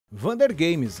Wander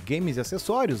Games, games e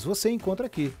acessórios, você encontra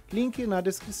aqui. Link na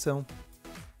descrição.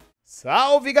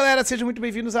 Salve galera, sejam muito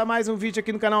bem-vindos a mais um vídeo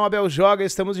aqui no canal Abel Joga.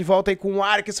 Estamos de volta aí com o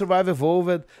Ark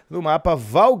Valguero no mapa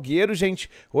Valguero, gente.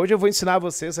 Hoje eu vou ensinar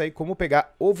vocês aí como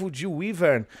pegar ovo de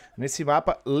Wyvern nesse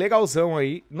mapa legalzão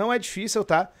aí. Não é difícil,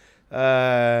 tá?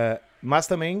 Mas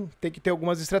também tem que ter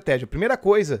algumas estratégias. Primeira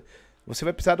coisa, você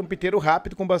vai precisar de um piteiro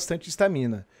rápido com bastante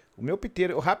estamina. O meu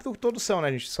piteiro, rápido todos são,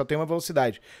 né, gente? Só tem uma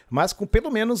velocidade. Mas com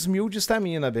pelo menos 1000 de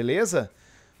estamina, beleza?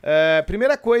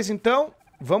 Primeira coisa, então,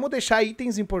 vamos deixar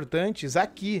itens importantes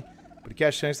aqui. Porque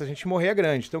a chance da gente morrer é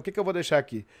grande. Então, o que eu vou deixar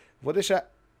aqui? Vou deixar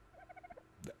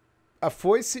a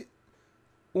foice,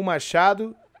 o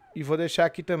machado e vou deixar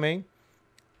aqui também,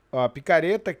 ó, a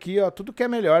picareta aqui, ó, tudo que é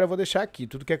melhor eu vou deixar aqui,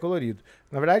 tudo que é colorido.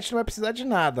 Na verdade, a gente não vai precisar de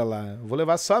nada lá. Eu vou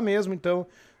levar só mesmo, então,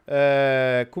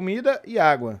 comida e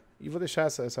água. E vou deixar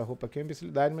essa roupa aqui, é uma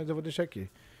imbecilidade, mas eu vou deixar aqui.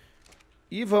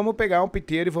 E vamos pegar um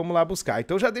piteiro e vamos lá buscar.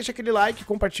 Então já deixa aquele like,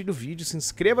 compartilha o vídeo, se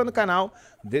inscreva no canal.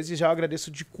 Desde já eu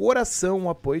agradeço de coração o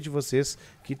apoio de vocês,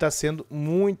 que está sendo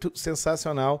muito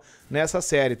sensacional nessa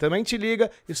série. Também te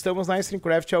liga, estamos na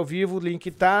Inscreva-se ao vivo, o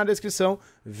link tá na descrição.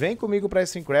 Vem comigo para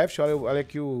Inscreva-se, olha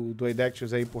aqui o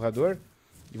Doidectus aí, empurrador.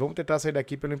 E vamos tentar sair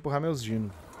daqui para eu empurrar meus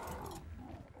dinos.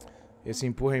 Esse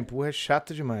empurra é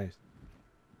chato demais.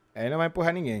 Aí não vai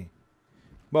empurrar ninguém.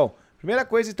 Bom, primeira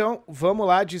coisa então, vamos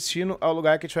lá, destino ao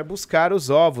lugar que a gente vai buscar os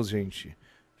ovos, gente.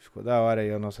 Ficou da hora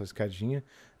aí a nossa escadinha.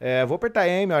 Vou apertar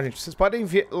M, ó, gente. Vocês podem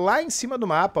ver lá em cima do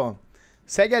mapa, ó.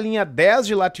 Segue a linha 10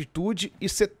 de latitude e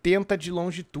 70 de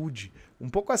longitude. Um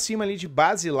pouco acima ali de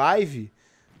base live,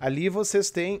 ali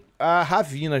vocês têm a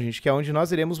ravina, gente, que é onde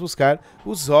nós iremos buscar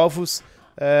os ovos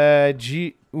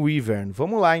de Wyvern.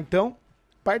 Vamos lá, então.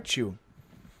 Partiu.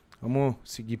 Vamos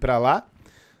seguir pra lá.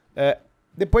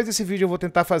 Depois desse vídeo eu vou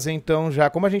tentar fazer então já,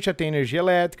 como a gente já tem energia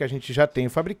elétrica, a gente já tem o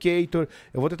Fabricator,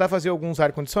 eu vou tentar fazer alguns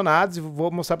ar-condicionados e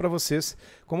vou mostrar pra vocês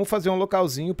como fazer um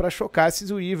localzinho pra chocar esses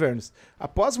Wyverns.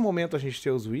 Após o momento a gente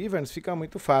ter os Wyverns, fica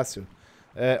muito fácil.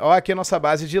 Ó, aqui a nossa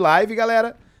base de live,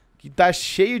 galera, que tá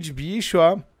cheio de bicho,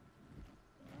 ó.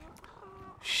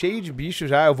 Cheio de bicho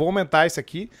já, eu vou aumentar isso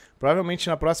aqui, provavelmente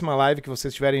na próxima live que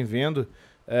vocês estiverem vendo,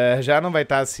 já não vai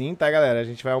estar assim, tá, galera? A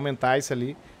gente vai aumentar isso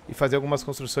ali e fazer algumas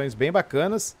construções bem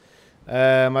bacanas.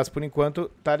 Mas por enquanto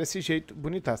tá desse jeito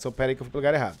bonita. Só pera aí que eu fui pro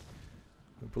lugar errado.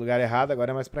 Fui pro lugar errado,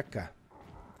 agora é mais pra cá.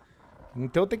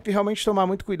 Então tem que realmente tomar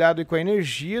muito cuidado aí com a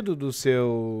energia do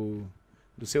seu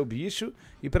bicho.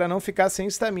 E pra não ficar sem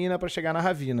estamina pra chegar na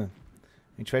ravina.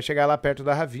 A gente vai chegar lá perto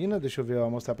da ravina. Deixa eu ver, ó,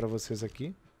 mostrar pra vocês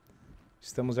aqui.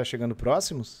 Estamos já chegando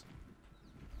próximos.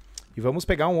 E vamos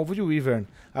pegar um ovo de Wyvern.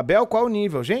 Abel, qual o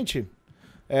nível? Gente,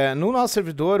 no nosso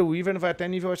servidor o Wyvern vai até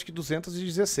nível acho que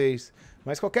 216.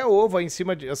 Mas qualquer ovo aí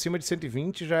acima de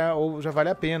 120 já vale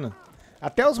a pena.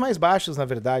 Até os mais baixos, na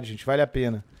verdade, gente, vale a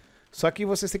pena. Só que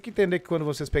vocês têm que entender que quando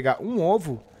vocês pegar um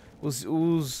ovo, os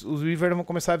Wyvern vão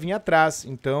começar a vir atrás.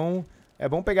 Então é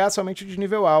bom pegar somente o de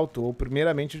nível alto, ou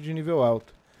primeiramente o de nível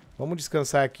alto. Vamos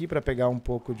descansar aqui para pegar um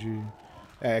pouco de...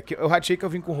 eu ratei que eu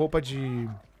vim com roupa de...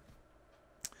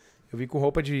 Eu vim com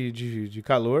roupa de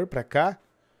calor pra cá,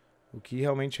 o que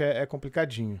realmente é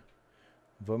complicadinho.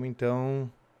 Vamos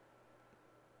então...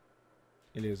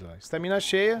 Beleza, ó. Estamina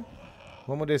cheia.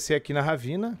 Vamos descer aqui na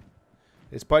ravina.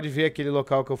 Vocês podem ver aquele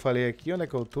local que eu falei aqui, onde é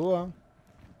que eu tô, ó.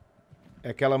 É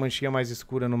aquela manchinha mais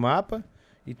escura no mapa.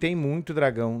 E tem muito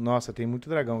dragão. Nossa, tem muito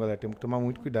dragão, galera. Temos que tomar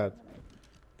muito cuidado.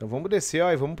 Então vamos descer, ó,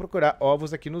 e vamos procurar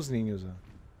ovos aqui nos ninhos, ó.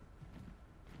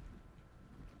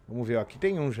 Vamos ver, ó. Aqui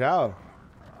tem um já, ó.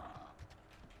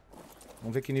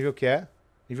 Vamos ver que nível que é.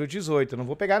 Nível 18, eu não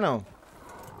vou pegar não.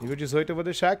 Nível 18 eu vou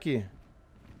deixar aqui.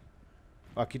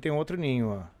 Ó, aqui tem outro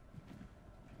ninho, ó.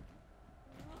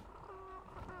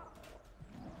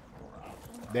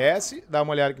 Desce, dá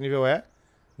uma olhada que nível é.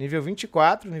 Nível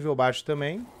 24, nível baixo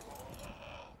também.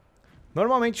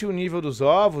 Normalmente o nível dos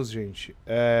ovos, gente,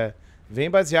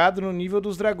 vem baseado no nível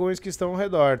dos dragões que estão ao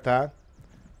redor, tá?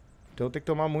 Então tem que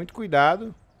tomar muito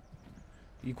cuidado.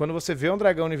 E quando você vê um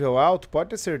dragão nível alto,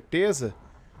 pode ter certeza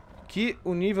que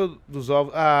o nível dos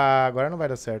ovos... Ah, agora não vai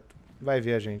dar certo. Vai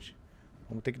ver a gente.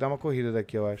 Vamos ter que dar uma corrida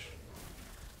daqui, eu acho.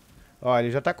 Ó, ele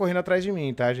já tá correndo atrás de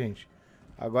mim, tá, gente?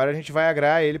 Agora a gente vai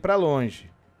agrar ele pra longe.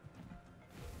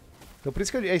 Então por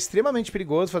isso que é extremamente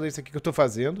perigoso fazer isso aqui que eu tô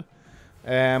fazendo.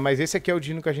 Mas esse aqui é o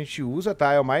dino que a gente usa,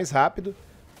 tá? É o mais rápido.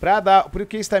 Pra dar... Por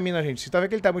que estamina, gente? Se tá vendo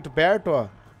que ele tá muito perto, ó,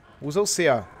 usa o C,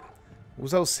 ó.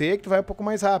 Usa o C que tu vai um pouco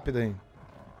mais rápido, hein?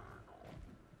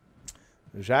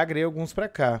 Eu já agrei alguns pra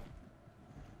cá.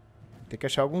 Tem que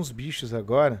achar alguns bichos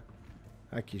agora.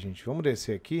 Aqui, gente. Vamos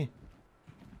descer aqui.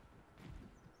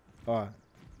 Ó.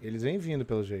 Eles vêm vindo,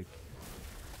 pelo jeito.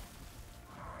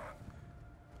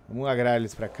 Vamos agrar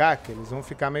eles pra cá, que eles vão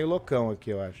ficar meio loucão aqui,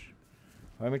 eu acho.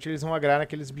 Provavelmente eles vão agrar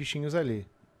naqueles bichinhos ali.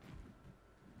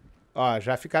 Ó,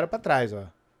 já ficaram pra trás, ó.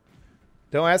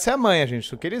 Então essa é a manha, gente.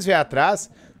 Se o que eles vierem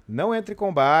atrás, não entra em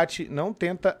combate, não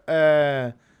tenta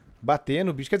bater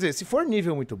no bicho. Quer dizer, se for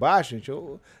nível muito baixo, gente,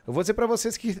 eu vou dizer pra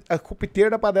vocês que a cupiteira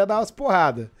dá pra dar umas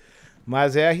porradas.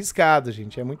 Mas é arriscado,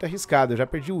 gente. É muito arriscado. Eu já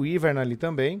perdi o Wyvern ali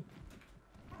também.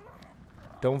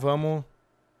 Então vamos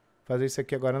fazer isso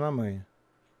aqui agora na manha.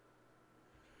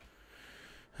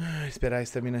 Esperar a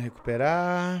estamina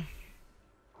recuperar.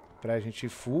 Pra gente ir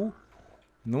full.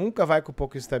 Nunca vai com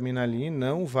pouca estamina ali.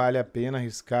 Não vale a pena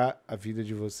arriscar a vida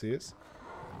de vocês.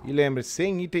 E lembre-se,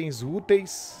 sem itens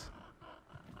úteis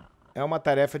é uma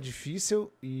tarefa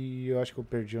difícil. E eu acho que eu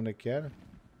perdi onde é que era.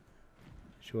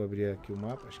 Deixa eu abrir aqui o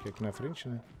mapa. Acho que é aqui na frente,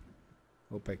 né?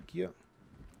 Opa, aqui, ó.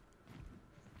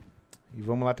 E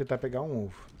vamos lá tentar pegar um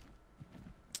ovo.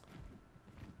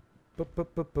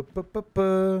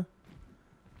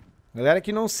 Galera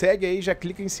que não segue aí, já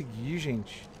clica em seguir,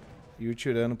 gente. E o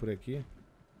tirando por aqui.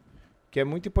 Que é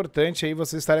muito importante aí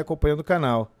vocês estarem acompanhando o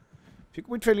canal. Fico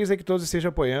muito feliz aí que todos estejam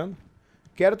apoiando.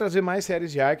 Quero trazer mais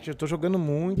séries de Ark. Eu tô jogando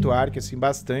muito Ark, assim,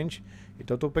 bastante.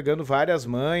 Então eu tô pegando várias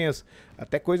manhas.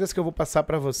 Até coisas que eu vou passar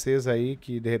pra vocês aí,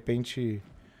 que de repente...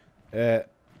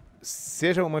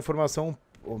 seja uma informação...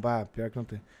 Oba, pior que não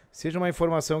tem. Seja uma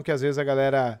informação que às vezes a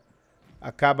galera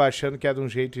acaba achando que é de um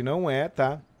jeito e não é,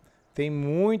 tá? Tem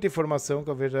muita informação que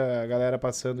eu vejo a galera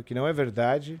passando que não é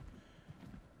verdade.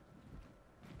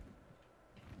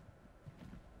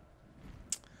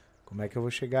 Como é que eu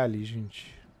vou chegar ali,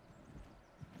 gente?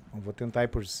 Bom, vou tentar ir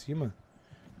por cima.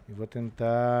 E vou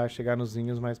tentar chegar nos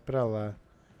ninhos mais pra lá.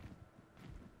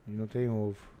 E não tem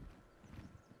ovo.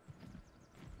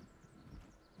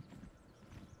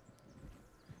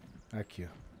 Aqui, ó.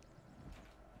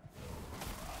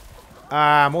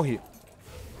 Ah, morri.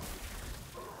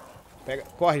 Pega.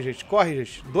 Corre, gente. Corre,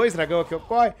 gente. 2 dragão aqui, ó.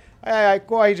 Corre. Ai, ai, ai.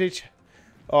 Corre, gente.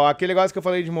 Ó, aquele negócio que eu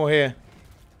falei de morrer.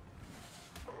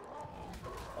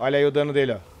 Olha aí o dano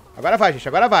dele, ó. Agora vai, gente.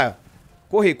 Agora vai, ó.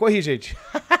 Corri, corri, gente.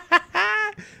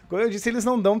 Como eu disse, eles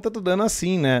não dão tanto dano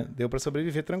assim, né? Deu pra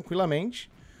sobreviver tranquilamente.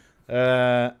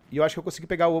 E eu acho que eu consegui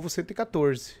pegar o ovo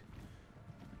 114.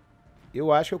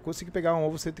 Eu acho que eu consegui pegar um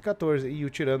ovo 114. Ih, o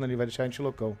tirano ali vai deixar a gente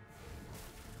loucão.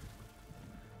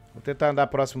 Vou tentar andar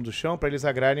próximo do chão pra eles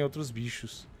agrarem outros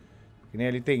bichos. Que nem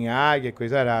ali tem águia,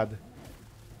 coisa arada.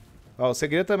 Ó, o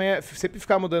segredo também é sempre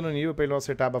ficar mudando o nível pra ele não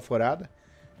acertar a baforada.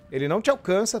 Ele não te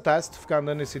alcança, tá? Se tu ficar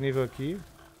andando nesse nível aqui.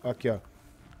 Aqui, ó.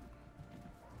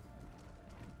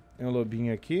 Tem um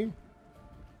lobinho aqui.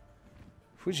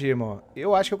 Fugimos, ó.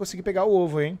 Eu acho que eu consegui pegar o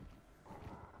ovo, hein?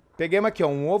 Peguemos aqui, ó,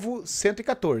 um ovo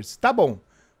 114. Tá bom.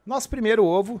 Nosso primeiro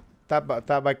ovo,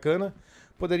 tá bacana.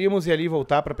 Poderíamos ir ali e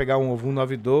voltar pra pegar um ovo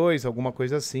 192, alguma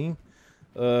coisa assim.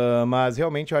 Mas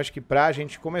realmente eu acho que pra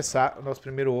gente começar, o nosso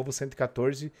primeiro ovo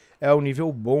 114 é um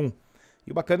nível bom.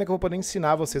 E o bacana é que eu vou poder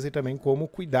ensinar vocês aí também como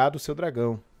cuidar do seu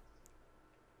dragão.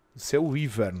 Do seu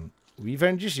Wyvern.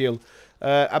 Wyvern de gelo.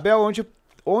 Abel,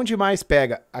 onde mais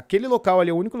pega? Aquele local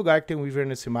ali é o único lugar que tem um Wyvern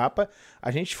nesse mapa.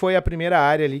 A gente foi à primeira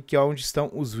área ali, que é onde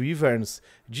estão os Wyverns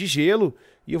de gelo.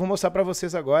 E eu vou mostrar pra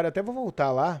vocês agora. Até vou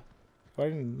voltar lá. Agora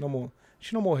a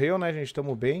gente não morreu, né, gente?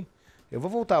 Estamos bem. Eu vou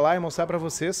voltar lá e mostrar pra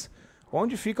vocês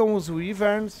onde ficam os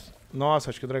Wyverns. Nossa,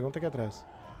 acho que o dragão tá aqui atrás.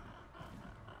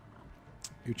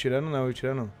 E o tirano não, e o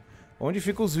tirano não. Onde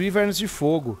ficam os Wyverns de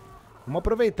fogo. Vamos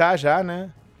aproveitar já,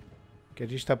 né? Que a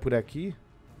gente tá por aqui.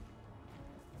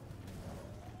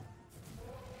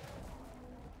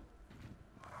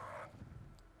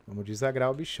 Vamos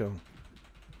desagrar o bichão.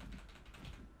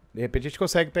 De repente a gente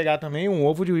consegue pegar também um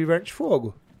ovo de Wyvern de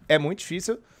fogo. É muito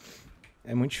difícil.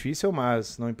 É muito difícil,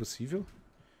 mas não impossível.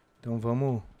 Então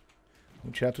vamos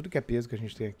tirar tudo que é peso que a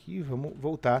gente tem aqui e vamos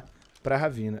voltar pra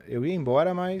ravina. Eu ia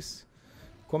embora, mas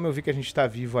como eu vi que a gente tá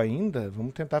vivo ainda,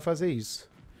 vamos tentar fazer isso.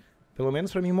 Pelo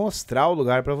menos pra mim mostrar o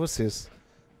lugar pra vocês.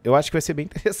 Eu acho que vai ser bem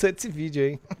interessante esse vídeo,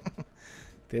 hein?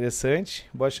 Interessante.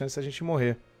 Boa chance da gente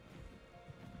morrer.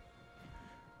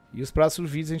 E os próximos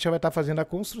vídeos a gente já vai estar fazendo a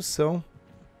construção.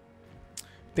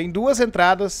 Tem 2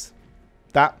 entradas,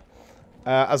 tá?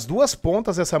 As 2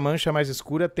 pontas dessa mancha mais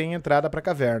escura tem entrada pra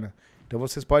caverna. Então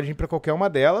vocês podem ir pra qualquer uma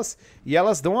delas e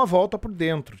elas dão a volta por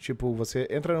dentro. Tipo, você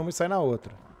entra numa e sai na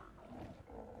outra.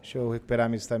 Deixa eu recuperar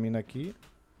minha estamina aqui.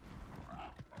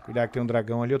 Cuidado que tem um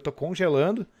dragão ali. Eu tô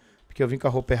congelando, porque eu vim com a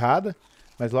roupa errada.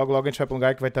 Mas logo logo a gente vai pra um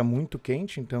lugar que vai estar muito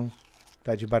quente, então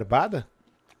tá de barbada.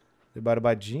 De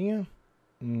barbadinha.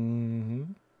 Uhum.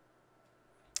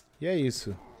 E é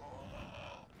isso.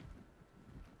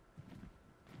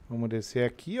 Vamos descer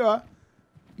aqui, ó.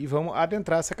 E vamos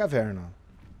adentrar essa caverna.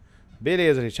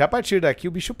 Beleza, gente. A partir daqui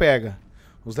o bicho pega.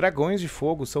 Os dragões de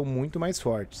fogo são muito mais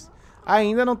fortes.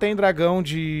 Ainda não tem dragão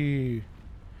de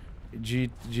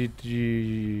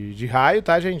raio,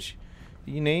 tá, gente?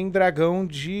 E nem dragão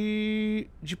de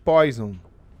poison.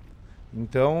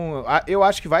 Então, eu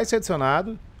acho que vai ser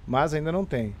adicionado, mas ainda não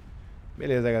tem.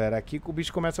 Beleza, galera. Aqui o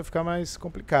bicho começa a ficar mais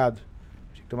complicado.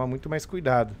 Tem que tomar muito mais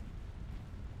cuidado.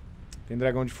 Tem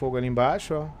dragão de fogo ali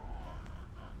embaixo, ó.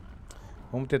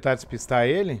 Vamos tentar despistar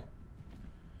ele.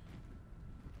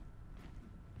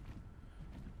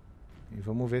 E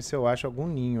vamos ver se eu acho algum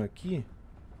ninho aqui.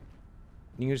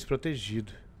 Ninho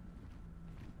desprotegido.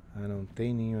 Ah, não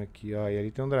tem ninho aqui, ó. E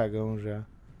ali tem um dragão já.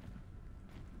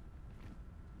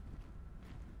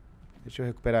 Deixa eu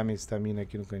recuperar minha estamina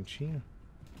aqui no cantinho.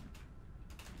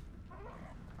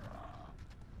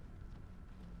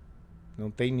 Não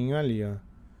tem ninho ali, ó.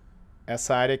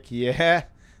 Essa área aqui é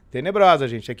tenebrosa,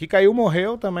 gente. Aqui caiu,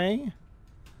 morreu também.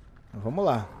 Mas vamos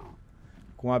lá.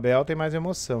 Com o Abel tem mais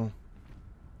emoção.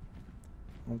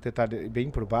 Vamos tentar bem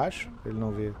por baixo, pra ele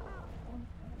não ver.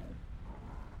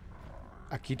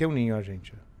 Aqui tem um ninho, ó,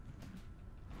 gente.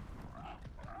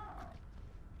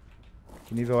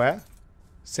 Que nível é?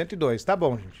 102. Tá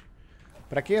bom, gente.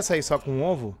 Pra que ia sair só com um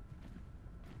ovo?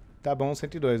 Tá bom,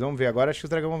 102. Vamos ver. Agora acho que os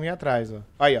dragões vão vir atrás, ó.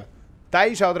 Aí, ó. Tá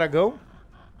aí já o dragão.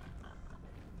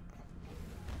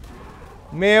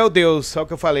 Meu Deus. Olha o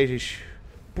que eu falei, gente.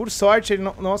 Por sorte, ele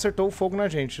não acertou o fogo na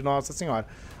gente. Nossa senhora.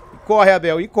 E corre,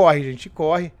 Abel. E corre, gente. E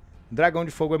corre. Dragão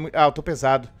de fogo é muito... Ah, eu tô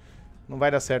pesado. Não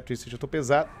vai dar certo isso, gente. Eu tô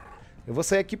pesado. Eu vou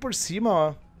sair aqui por cima,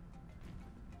 ó.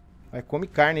 Vai, come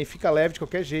carne e fica leve de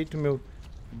qualquer jeito, meu.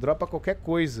 Dropa qualquer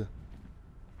coisa.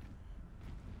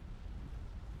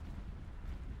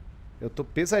 Eu tô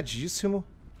pesadíssimo.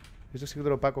 Deixa eu conseguir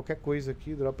dropar qualquer coisa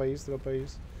aqui. Dropa isso, dropa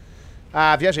isso.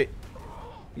 Ah, viajei.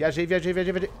 Viajei.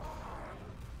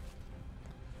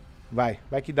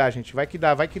 Vai que dá, gente. Vai que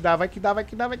dá.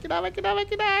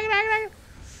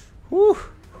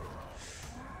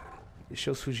 Deixa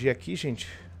eu fugir aqui, gente.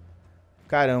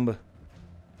 Caramba.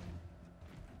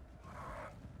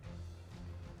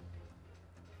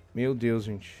 Meu Deus,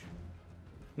 gente.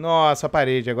 Nossa, a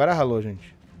parede. Agora ralou,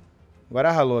 gente.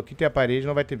 Agora ralou. Aqui tem a parede,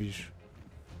 não vai ter bicho.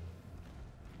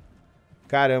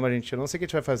 Caramba, gente. Eu não sei o que a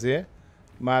gente vai fazer,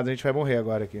 mas a gente vai morrer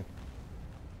agora aqui.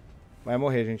 Vai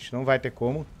morrer, gente. Não vai ter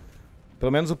como.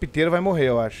 Pelo menos o piteiro vai morrer,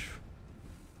 eu acho.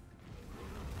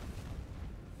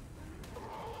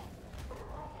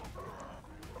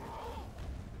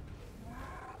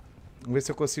 Vamos ver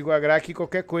se eu consigo agrar aqui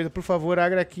qualquer coisa. Por favor,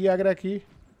 agra aqui, agra aqui.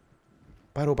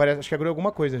 Parou, parece. Acho que agrou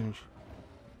alguma coisa, gente.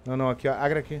 Não, aqui, ó.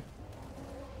 Agra aqui.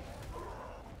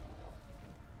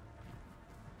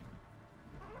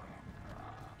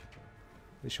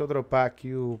 Deixa eu dropar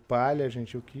aqui o palha,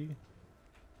 gente, o que...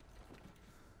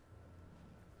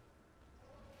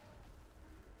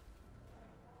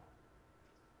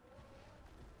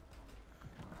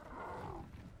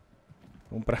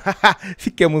 Vamos pra...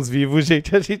 Ficamos vivos,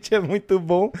 gente. A gente é muito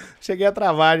bom. Cheguei a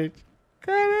travar, gente.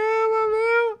 Caramba,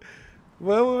 meu.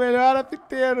 Vamos, melhora,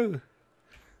 piteiro.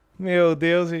 Meu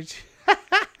Deus, gente.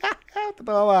 Vou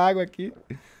tomar uma água aqui.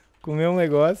 Comer um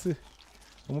negócio.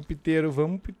 Vamos, piteiro.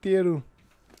 Vamos, piteiro.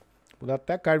 Vou dar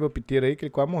até a carne pro meu piteiro aí, que ele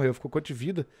quase morreu. Ficou quanto de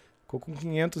vida? Ficou com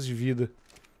 500 de vida.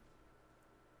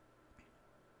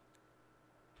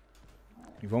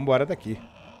 E vamos embora daqui.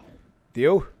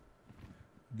 Deu?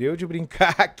 Deu de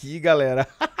brincar aqui, galera.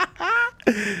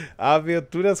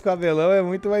 Aventuras com abelão é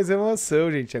muito mais emoção,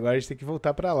 gente. Agora a gente tem que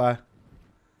voltar pra lá.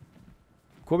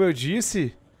 Como eu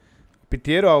disse, o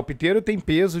piteiro, ó, o piteiro tem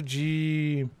peso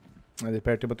de... Ah,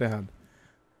 apertei o botão errado.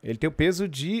 Ele tem o peso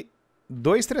de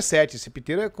 237. Esse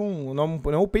piteiro é com...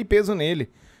 Não upei peso nele.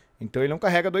 Então ele não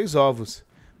carrega 2 ovos.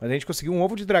 Mas a gente conseguiu um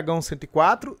ovo de dragão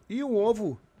 104 e um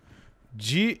ovo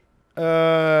de...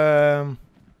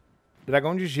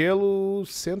 dragão de gelo,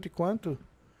 cento e quanto?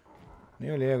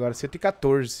 Nem olhei agora,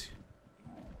 114.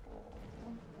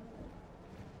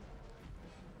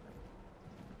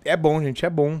 É bom, gente, é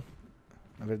bom.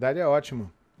 Na verdade é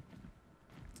ótimo.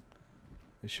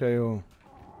 Deixa eu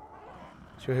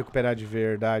recuperar de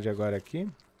verdade agora aqui.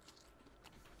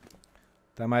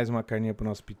 Tá mais uma carninha pro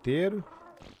nosso piteiro.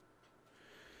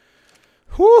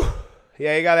 E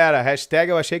aí, galera,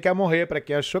 hashtag eu achei que ia morrer, pra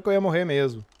quem achou que eu ia morrer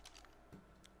mesmo.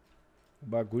 O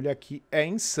bagulho aqui é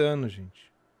insano,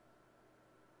 gente.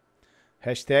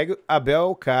 Hashtag Abel é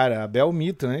o cara. Abel é o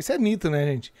mito, né? Isso é mito, né,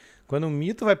 gente? Quando o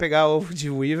mito vai pegar ovo de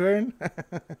Wyvern,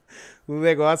 o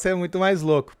negócio é muito mais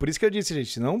louco. Por isso que eu disse,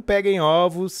 gente, não peguem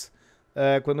ovos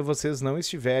quando vocês não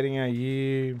estiverem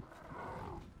aí...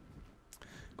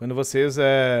 Quando vocês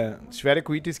estiverem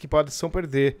com itens que possam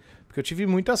perder. Porque eu tive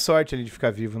muita sorte ali de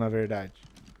ficar vivo, na verdade.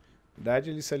 Na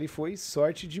verdade, isso ali foi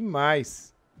sorte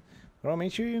demais.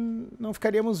 Normalmente não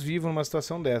ficaríamos vivos numa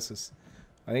situação dessas.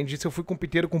 Além disso, eu fui com um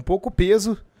piteiro com pouco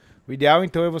peso. O ideal,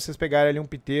 então, é vocês pegarem ali um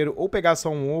piteiro, ou pegar só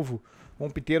um ovo, ou um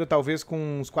piteiro talvez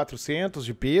com uns 400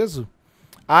 de peso.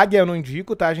 Águia eu não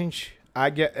indico, tá, gente?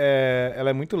 Águia,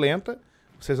 ela é muito lenta,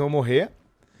 vocês vão morrer.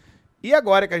 E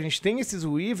agora que a gente tem esses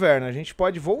Wyvern, a gente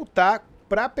pode voltar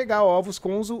para pegar ovos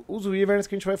com os Wyverns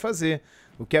que a gente vai fazer,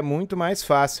 o que é muito mais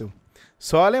fácil.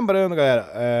 Só lembrando,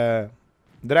 galera,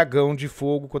 dragão de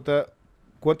fogo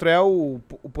contra é o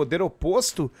poder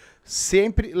oposto,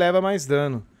 sempre leva mais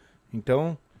dano.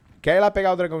 Então, quer ir lá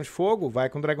pegar o dragão de fogo? Vai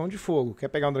com o dragão de fogo. Quer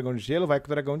pegar um dragão de gelo? Vai com o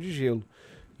dragão de gelo.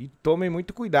 E tomem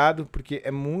muito cuidado, porque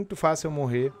é muito fácil eu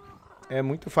morrer. É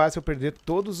muito fácil eu perder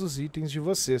todos os itens de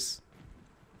vocês.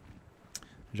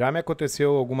 Já me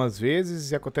aconteceu algumas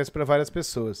vezes e acontece para várias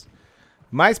pessoas.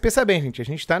 Mas pensa bem, gente. A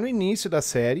gente está no início da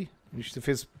série. A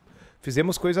gente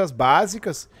fizemos coisas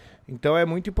básicas. Então é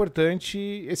muito importante.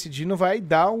 Esse dino vai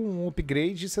dar um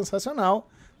upgrade sensacional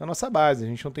na nossa base. A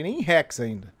gente não tem nem Rex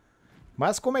ainda.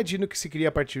 Mas como é dino que se cria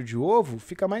a partir de ovo,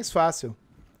 fica mais fácil.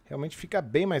 Realmente fica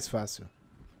bem mais fácil.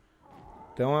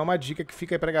 Então é uma dica que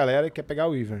fica aí pra galera que quer pegar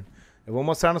o Wyvern. Eu vou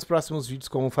mostrar nos próximos vídeos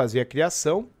como fazer a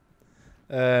criação.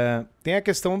 Tem a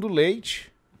questão do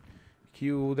leite.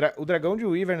 Que o dragão de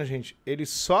Wyvern, gente, ele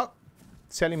só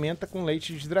se alimenta com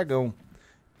leite de dragão.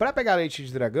 Para pegar leite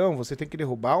de dragão, você tem que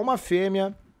derrubar uma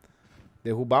fêmea.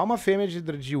 Derrubar uma fêmea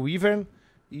de Wyvern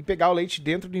e pegar o leite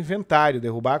dentro do inventário.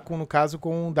 Derrubar, no caso,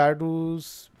 com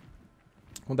dardos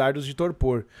de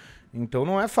torpor. Então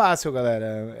não é fácil,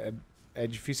 galera. É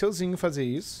dificilzinho fazer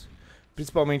isso.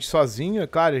 Principalmente sozinho. É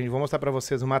claro, a gente vai mostrar pra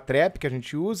vocês uma trap que a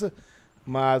gente usa.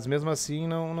 Mas mesmo assim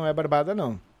não é barbada,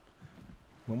 não.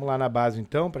 Vamos lá na base,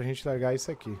 então, pra gente largar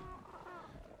isso aqui.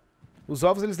 Os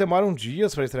ovos, eles demoram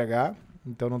dias pra estragar.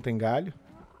 Então não tem galho.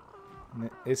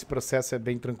 Esse processo é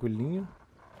bem tranquilinho.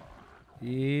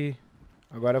 E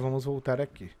agora vamos voltar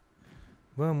aqui.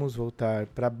 Vamos voltar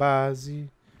pra base.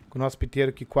 Com o nosso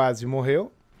piteiro que quase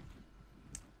morreu.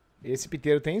 Esse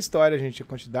piteiro tem história, gente. A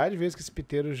quantidade de vezes que esse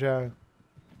piteiro já...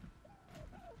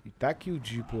 E tá aqui o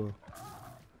diplo.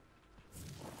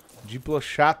 Diplo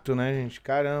chato, né, gente?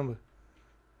 Caramba.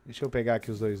 Deixa eu pegar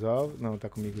aqui os 2 ovos. Não, tá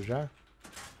comigo já.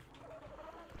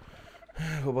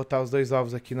 Vou botar os 2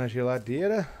 ovos aqui na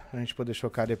geladeira. Pra gente poder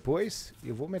chocar depois. E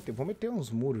eu vou meter uns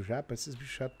muros já. Pra esses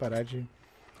bichos chatos parar de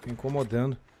ficar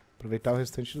incomodando. Aproveitar o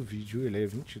restante do vídeo. Ele é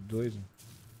 22. Né?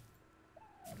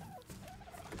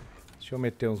 Deixa eu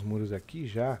meter uns muros aqui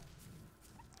já.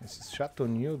 Esses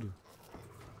chatonildo.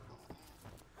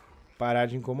 Parar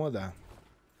de incomodar.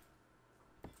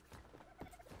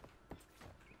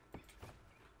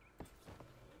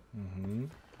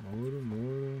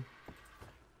 Muro.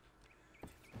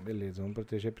 Beleza, vamos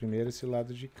proteger primeiro esse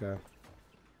lado de cá.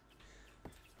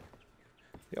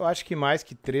 Eu acho que mais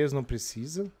que 3 não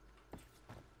precisa.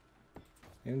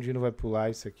 E um dino vai pular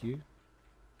isso aqui.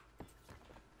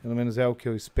 Pelo menos é o que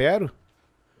eu espero.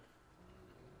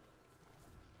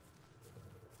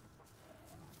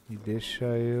 E deixa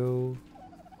eu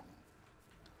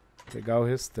pegar o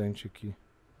restante aqui.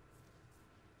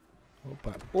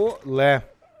 Opa, olé!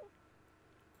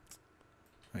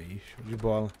 Aí, show de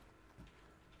bola.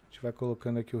 A gente vai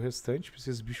colocando aqui o restante pra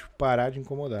esses bichos parar de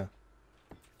incomodar.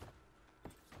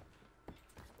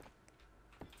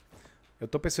 Eu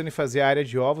tô pensando em fazer a área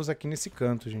de ovos aqui nesse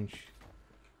canto, gente.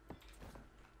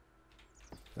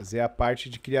 Fazer a parte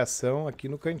de criação aqui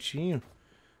no cantinho.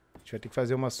 A gente vai ter que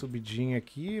fazer uma subidinha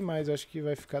aqui, mas acho que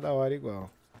vai ficar da hora igual.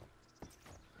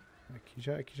 Aqui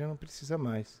já não precisa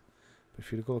mais.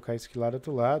 Prefiro colocar isso aqui lá do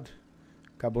outro lado.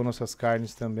 Acabou nossas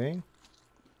carnes também.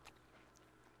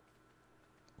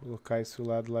 Colocar isso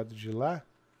lá do lado de lá,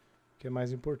 que é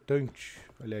mais importante.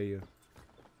 Olha aí, ó.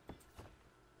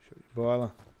 Show de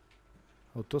bola.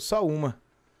 Faltou só uma.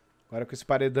 Agora com esse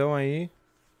paredão aí,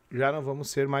 já não vamos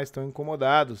ser mais tão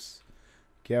incomodados.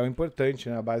 Que é o importante,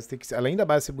 né? A base tem que ser, além da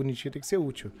base ser bonitinha, tem que ser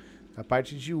útil. A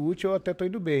parte de útil eu até tô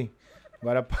indo bem.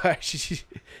 Agora a parte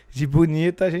de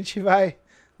bonita a gente vai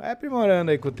aprimorando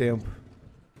aí com o tempo.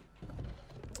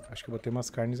 Acho que eu botei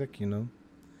umas carnes aqui, não?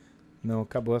 Não,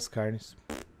 acabou as carnes.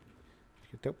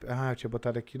 Eu tinha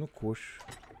botado aqui no coxo.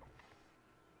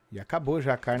 E acabou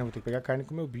já a carne, vou ter que pegar carne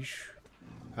com o meu bicho.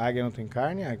 A águia não tem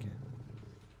carne, águia?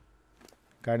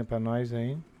 Carne pra nós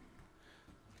aí. Não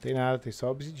tem nada, tem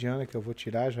só obsidiana que eu vou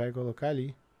tirar já e colocar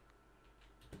ali.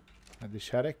 Vou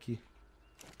deixar aqui.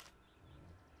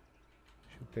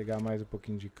 Deixa eu pegar mais um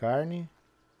pouquinho de carne.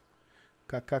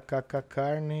 KKKK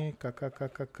carne,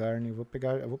 KKKK carne. Eu vou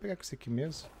pegar com esse aqui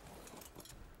mesmo.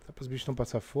 Só para os bichos não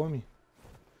passar fome.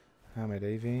 Ah, mas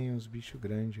daí vem uns bichos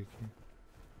grandes aqui.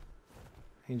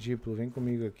 Ridículo, vem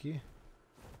comigo aqui.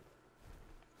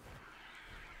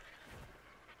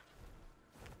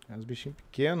 É uns bichinhos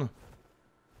pequenos.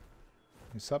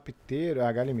 E só piteiro.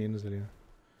 Ah, galho menos ali, ó.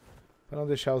 Pra não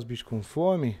deixar os bichos com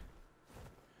fome.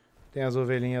 Tem as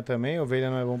ovelhinhas também. Ovelha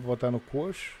não é bom pra botar no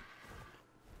coxo.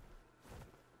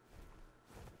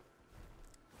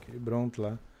 Aquele bronto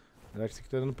lá. Na verdade, esse aqui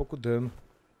tá dando um pouco dano.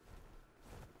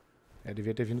 É,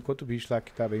 devia ter vindo com outro bicho lá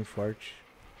que tá bem forte.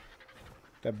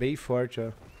 Tá bem forte,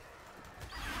 ó.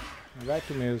 Vai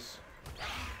tu mesmo.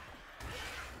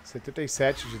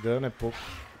 77 de dano é pouco.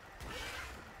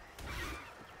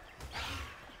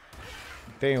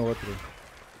 Tem outro.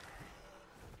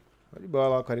 Olha de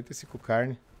bola, ó. 45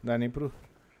 carne. Dá nem pro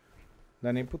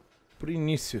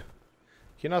início.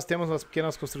 Aqui nós temos umas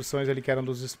pequenas construções ali que eram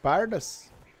dos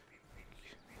espardas.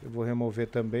 Eu vou remover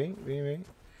também. Vem, vem.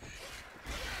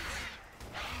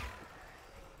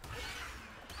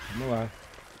 Vamos lá.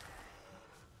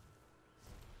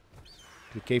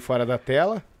 Cliquei fora da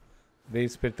tela. Veio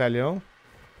esse espertalhão.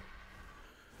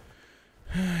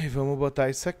 E vamos botar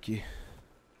isso aqui.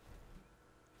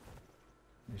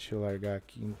 Deixa eu largar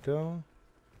aqui então.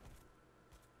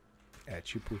 É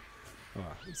tipo...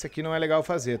 Ó, isso aqui não é legal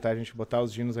fazer, tá? A gente botar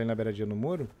os dinos aí na beiradinha no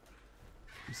muro.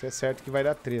 Isso é certo que vai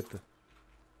dar treta.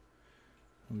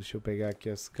 Deixa eu pegar aqui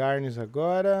as carnes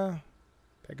agora.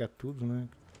 Pega tudo, né?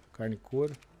 Carne e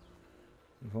couro.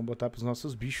 E vamos botar pros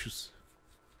nossos bichos.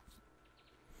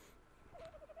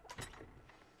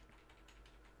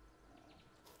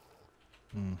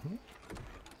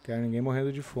 Quero ninguém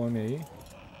morrendo de fome aí.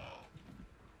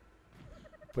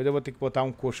 Depois eu vou ter que botar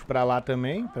um coxo pra lá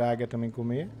também, pra águia também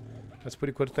comer. Mas por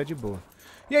enquanto tá de boa.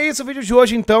 E é isso o vídeo de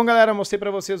hoje então, galera. Mostrei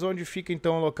pra vocês onde fica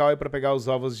então o local aí pra pegar os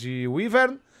ovos de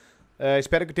Wyvern.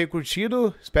 Espero que tenham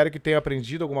curtido, espero que tenham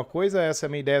aprendido alguma coisa. Essa é a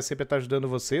minha ideia, sempre estar ajudando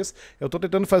vocês. Eu tô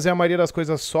tentando fazer a maioria das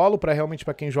coisas solo, realmente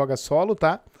pra quem joga solo,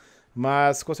 tá?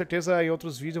 Mas com certeza em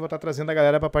outros vídeos eu vou estar trazendo a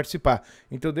galera pra participar.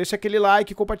 Então deixa aquele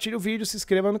like, compartilha o vídeo, se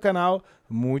inscreva no canal.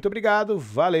 Muito obrigado,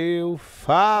 valeu,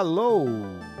 falou!